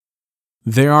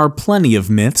There are plenty of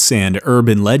myths and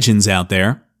urban legends out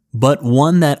there, but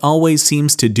one that always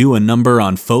seems to do a number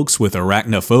on folks with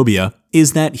arachnophobia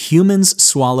is that humans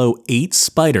swallow 8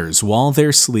 spiders while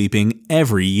they're sleeping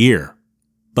every year.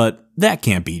 But that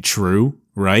can't be true,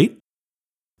 right?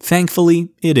 Thankfully,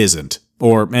 it isn't,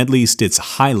 or at least it's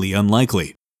highly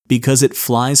unlikely, because it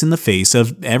flies in the face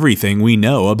of everything we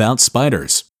know about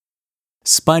spiders.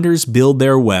 Spiders build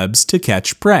their webs to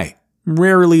catch prey,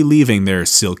 rarely leaving their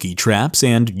silky traps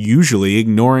and usually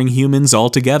ignoring humans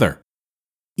altogether.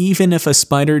 Even if a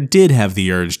spider did have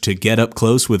the urge to get up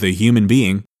close with a human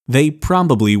being, they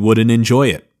probably wouldn't enjoy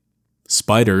it.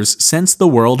 Spiders sense the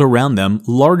world around them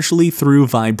largely through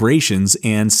vibrations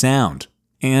and sound,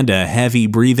 and a heavy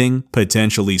breathing,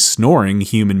 potentially snoring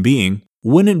human being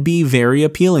wouldn't be very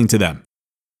appealing to them.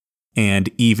 And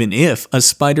even if a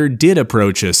spider did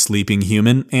approach a sleeping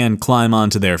human and climb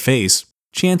onto their face,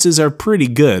 chances are pretty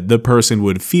good the person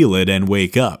would feel it and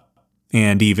wake up.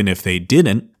 And even if they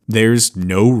didn't, there's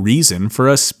no reason for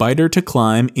a spider to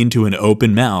climb into an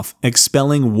open mouth,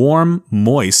 expelling warm,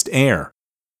 moist air.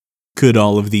 Could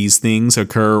all of these things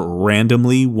occur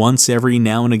randomly once every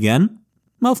now and again?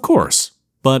 Of course,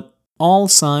 but all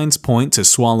signs point to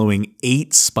swallowing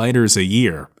 8 spiders a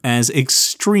year as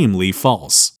extremely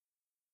false.